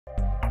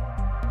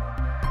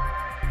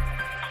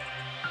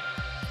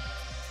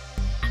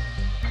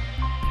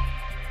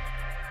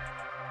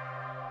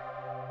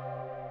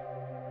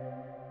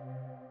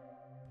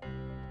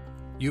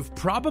You've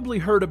probably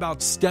heard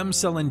about stem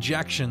cell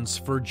injections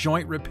for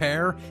joint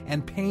repair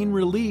and pain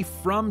relief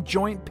from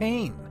joint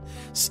pain.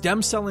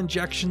 Stem cell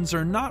injections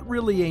are not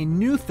really a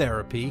new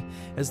therapy,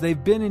 as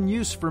they've been in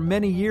use for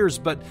many years,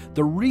 but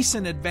the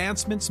recent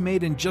advancements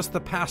made in just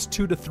the past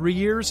 2 to 3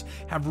 years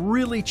have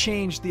really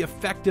changed the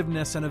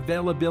effectiveness and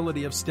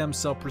availability of stem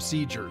cell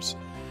procedures.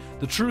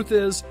 The truth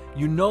is,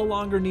 you no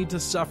longer need to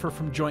suffer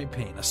from joint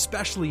pain,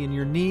 especially in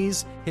your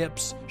knees,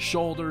 hips,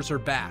 shoulders, or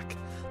back.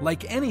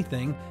 Like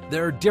anything,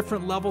 there are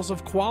different levels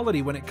of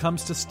quality when it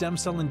comes to stem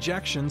cell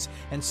injections,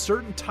 and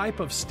certain type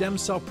of stem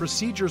cell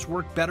procedures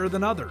work better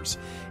than others.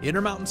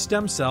 Intermountain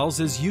Stem Cells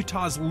is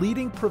Utah's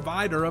leading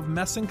provider of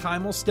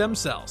mesenchymal stem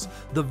cells,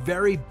 the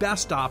very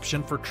best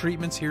option for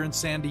treatments here in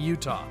Sandy,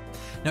 Utah.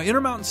 Now,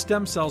 Intermountain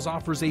Stem Cells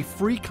offers a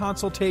free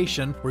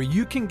consultation where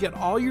you can get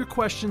all your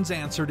questions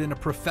answered in a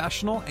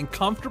professional and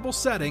comfortable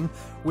setting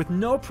with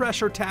no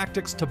pressure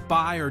tactics to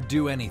buy or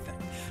do anything.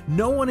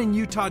 No one in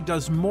Utah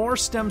does more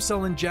stem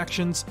cell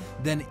injections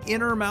than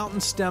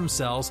Intermountain Stem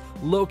Cells,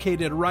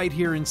 located right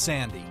here in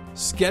Sandy.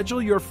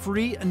 Schedule your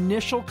free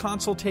initial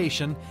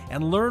consultation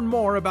and learn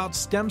more about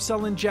stem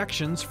cell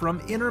injections from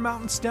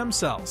Intermountain Stem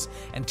Cells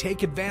and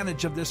take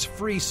advantage of this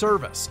free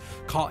service.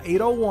 Call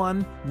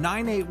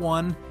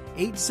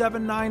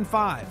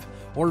 801-981-8795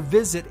 or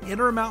visit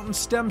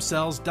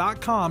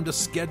intermountainstemcells.com to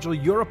schedule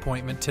your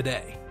appointment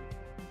today.